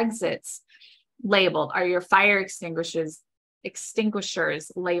your exits labeled? Are your fire extinguishers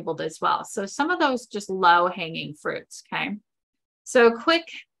labeled as well? So some of those just low-hanging fruits, okay? So a quick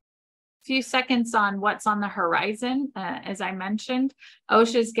few seconds on what's on the horizon. As I mentioned,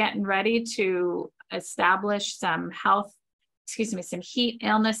 OSHA is getting ready to establish some health some heat,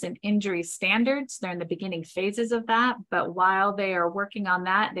 illness, and injury standards. They're in the beginning phases of that, but while they are working on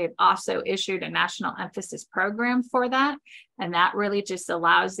that, they've also issued a national emphasis program for that. And that really just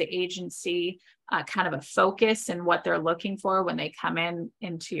allows the agency kind of a focus in what they're looking for when they come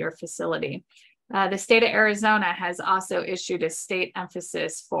into your facility. The state of Arizona has also issued a state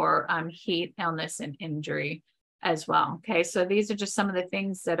emphasis for heat, illness, and injury as well. Okay, so these are just some of the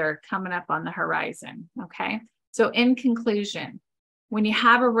things that are coming up on the horizon. Okay, so in conclusion, when you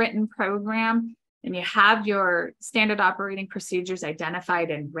have a written program and you have your standard operating procedures identified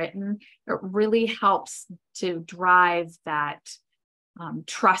and written, it really helps to drive that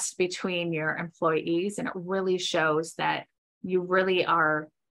trust between your employees, and it really shows that you really are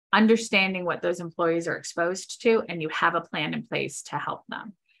understanding what those employees are exposed to, and you have a plan in place to help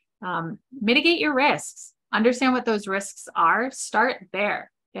them. Mitigate your risks. Understand what those risks are. Start there.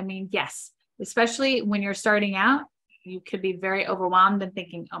 I mean, yes, especially when you're starting out, you could be very overwhelmed and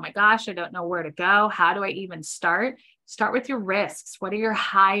thinking, oh my gosh, I don't know where to go. How do I even start? Start with your risks. What are your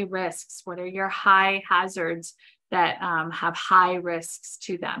high risks? What are your high hazards that have high risks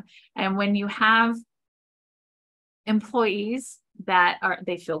to them? And when you have employees that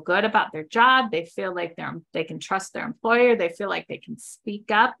they feel good about their job, they feel like they can trust their employer, they feel like they can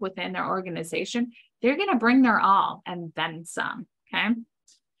speak up within their organization, they're going to bring their all and then some. Okay.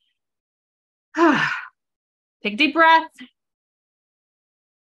 Take a deep breath.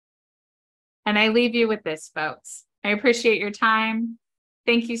 And I leave you with this, folks. I appreciate your time.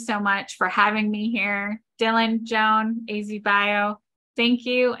 Thank you so much for having me here. Dylan, Joan, AZBio, thank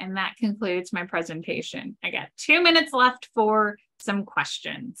you. And that concludes my presentation. I got 2 minutes left for some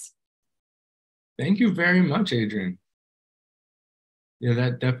questions. Thank you very much, Adrianne. Yeah,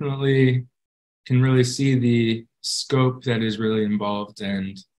 that definitely can really see the scope that is really involved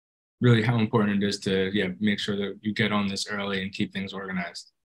and really how important it is to make sure that you get on this early and keep things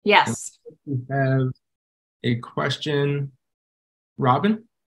organized. Yes. We have a question. Robin?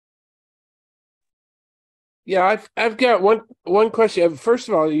 Yeah, I've got one question. First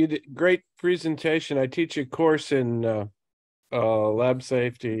of all, you did a great presentation. I teach a course in lab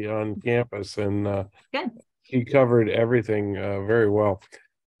safety on campus, and Good. you covered everything very well.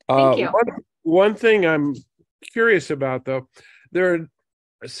 Thank you. One thing I'm curious about, though, there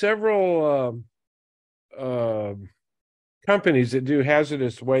are several companies that do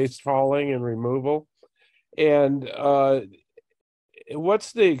hazardous waste hauling and removal, and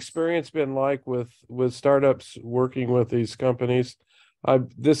what's the experience been like with startups working with these companies?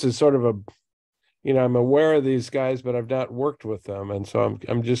 This is sort of I'm aware of these guys, but I've not worked with them, and so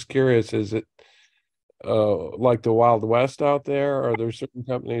I'm just curious: is it like the Wild West out there? Are there certain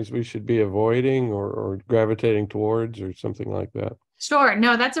companies we should be avoiding or gravitating towards, or something like that? Sure.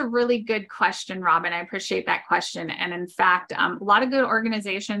 No, that's a really good question, Robin. I appreciate that question. And in fact, a lot of good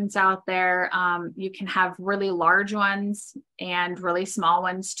organizations out there. You can have really large ones and really small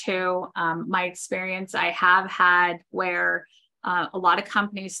ones too. My experience I have had where a lot of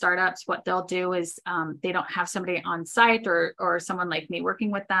companies, startups, what they'll do is they don't have somebody on site or someone like me working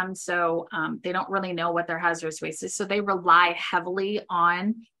with them. So they don't really know what their hazardous waste is. So they rely heavily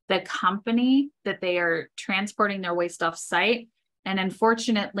on the company that they are transporting their waste off site. And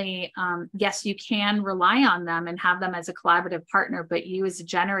unfortunately, yes, you can rely on them and have them as a collaborative partner, but you as a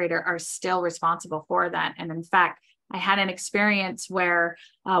generator are still responsible for that. And in fact, I had an experience where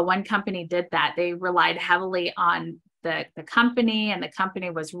one company did that. They relied heavily on the company, and the company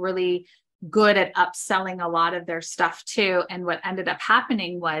was really good at upselling a lot of their stuff too. And what ended up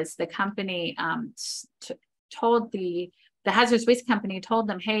happening was the company told the hazardous waste company told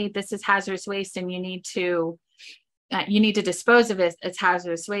them, hey, this is hazardous waste and you need to dispose of it as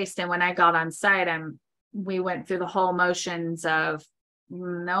hazardous waste. And when I got on site, we went through the whole motions of,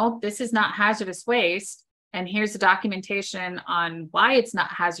 nope, this is not hazardous waste. And here's the documentation on why it's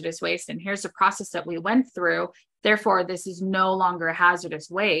not hazardous waste. And here's the process that we went through. Therefore, this is no longer hazardous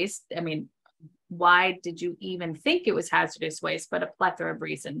waste. I mean, why did you even think it was hazardous waste? But a plethora of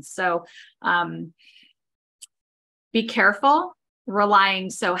reasons. So be careful relying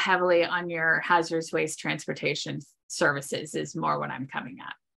so heavily on your hazardous waste transportation services is more what I'm coming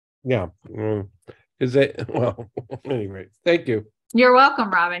at. Yeah. Well, anyway, thank you. You're welcome,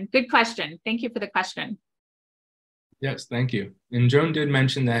 Robin. Good question. Thank you for the question. Yes, thank you. And Joan did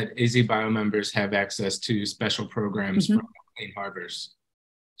mention that AZBio members have access to special programs from Clean Harbors.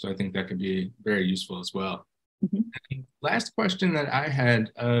 So I think that could be very useful as well. And last question that I had,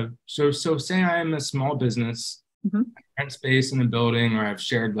 so say I am a small business, I rent space in a building or I have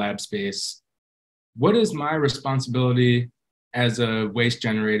shared lab space. What is my responsibility as a waste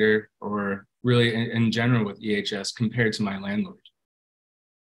generator or really in general with EHS compared to my landlord?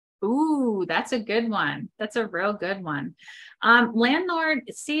 Ooh, that's a good one. That's a real good one. Landlord,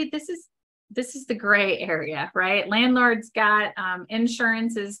 see, this is the gray area, right? Landlords got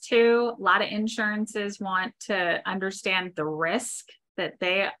insurances too. A lot of insurances want to understand the risk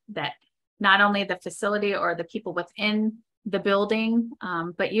that not only the facility or the people within the building,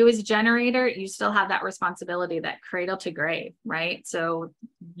 but you as a generator, you still have that responsibility, that cradle to grave, right? So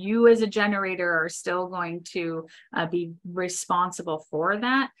you as a generator are still going to be responsible for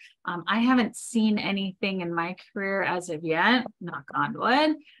that. I haven't seen anything in my career as of yet, knock on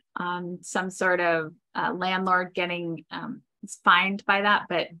wood, some sort of landlord getting fined by that,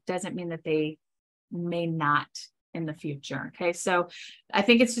 but doesn't mean that they may not in the future. Okay. So I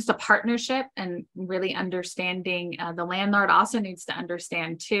think it's just a partnership and really understanding the landlord also needs to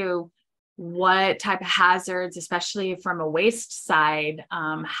understand too, what type of hazards, especially from a waste side,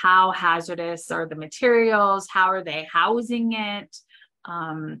 how hazardous are the materials, how are they housing it,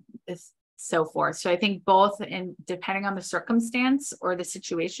 so forth. So I think both, and depending on the circumstance or the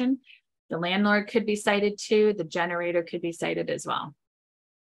situation, the landlord could be cited too, the generator could be cited as well.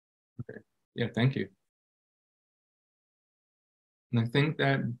 Okay. Yeah, thank you. And I think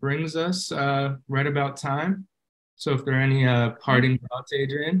that brings us right about time. So if there are any parting thoughts,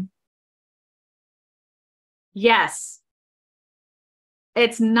 Adrianne? Yes.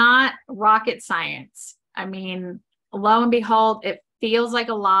 It's not rocket science. I mean, lo and behold, it feels like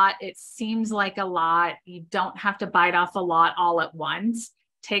a lot. It seems like a lot. You don't have to bite off a lot all at once.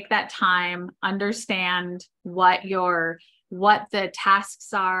 Take that time, understand what the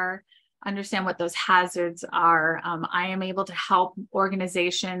tasks are, understand what those hazards are. I am able to help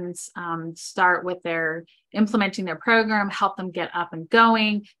organizations start with implementing their program, help them get up and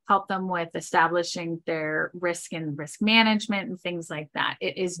going, help them with establishing their risk and risk management and things like that.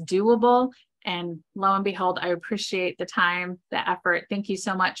 It is doable. And lo and behold, I appreciate the time, the effort. Thank you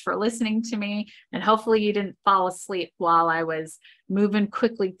so much for listening to me. And hopefully you didn't fall asleep while I was moving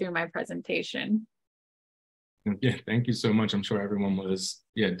quickly through my presentation. Yeah, thank you so much. I'm sure everyone was,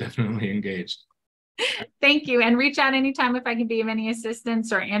 definitely engaged. Thank you. And reach out anytime if I can be of any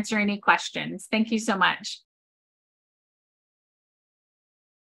assistance or answer any questions. Thank you so much.